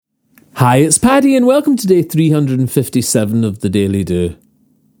Hi, it's Paddy and welcome to day 357 of the Daily Do.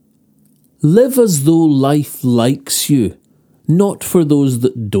 Live as though life likes you, not for those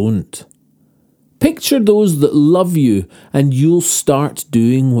that don't. Picture those that love you and you'll start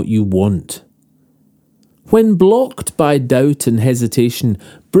doing what you want. When blocked by doubt and hesitation,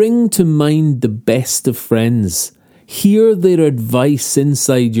 bring to mind the best of friends. Hear their advice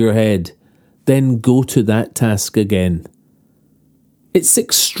inside your head, then go to that task again. It's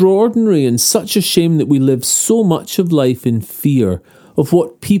extraordinary and such a shame that we live so much of life in fear of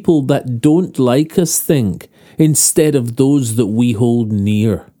what people that don't like us think instead of those that we hold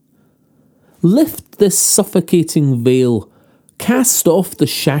near. Lift this suffocating veil, cast off the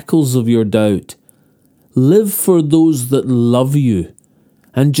shackles of your doubt, live for those that love you,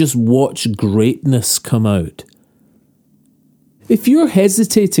 and just watch greatness come out. If you're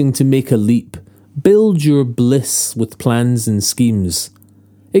hesitating to make a leap, build your bliss with plans and schemes.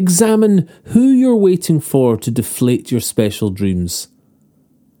 Examine who you're waiting for to deflate your special dreams.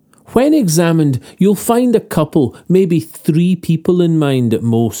 When examined, you'll find a couple, maybe 3 people in mind at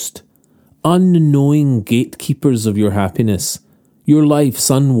most. Unknowing gatekeepers of your happiness, your life's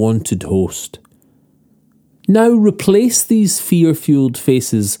unwanted host. Now replace these fear-fueled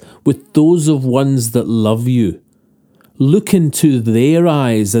faces with those of ones that love you. Look into their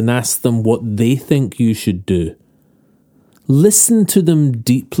eyes and ask them what they think you should do. Listen to them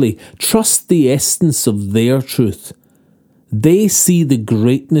deeply. Trust the essence of their truth. They see the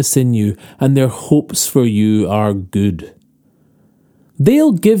greatness in you and their hopes for you are good.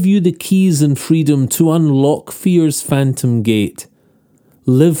 They'll give you the keys and freedom to unlock fear's phantom gate.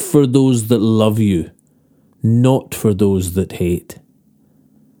 Live for those that love you, not for those that hate.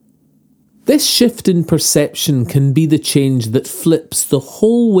 This shift in perception can be the change that flips the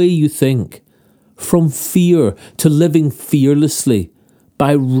whole way you think, from fear to living fearlessly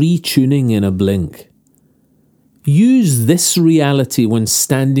by retuning in a blink. Use this reality when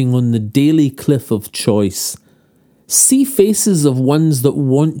standing on the daily cliff of choice. See faces of ones that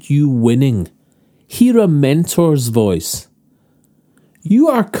want you winning. Hear a mentor's voice. You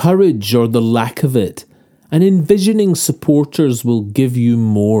are courage or the lack of it, and envisioning supporters will give you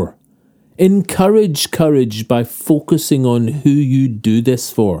more. Encourage courage by focusing on who you do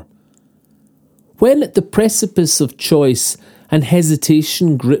this for. When at the precipice of choice and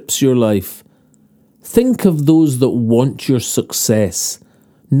hesitation grips your life, think of those that want your success,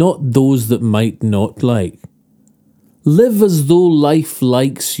 not those that might not like. Live as though life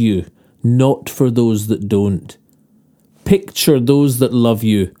likes you, not for those that don't. Picture those that love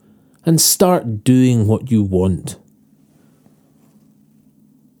you and start doing what you want.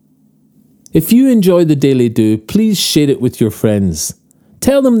 If you enjoy the Daily Do, please share it with your friends.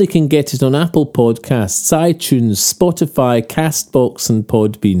 Tell them they can get it on Apple Podcasts, iTunes, Spotify, Castbox and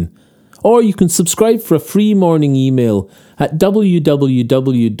Podbean. Or you can subscribe for a free morning email at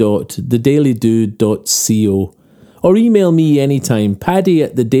www.thedailydo.co. Or email me anytime,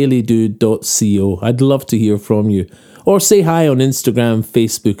 paddy@thedailydo.co. I'd love to hear from you. Or say hi on Instagram,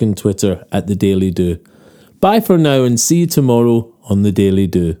 Facebook and Twitter @The Daily Do. Bye for now and see you tomorrow on The Daily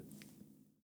Do.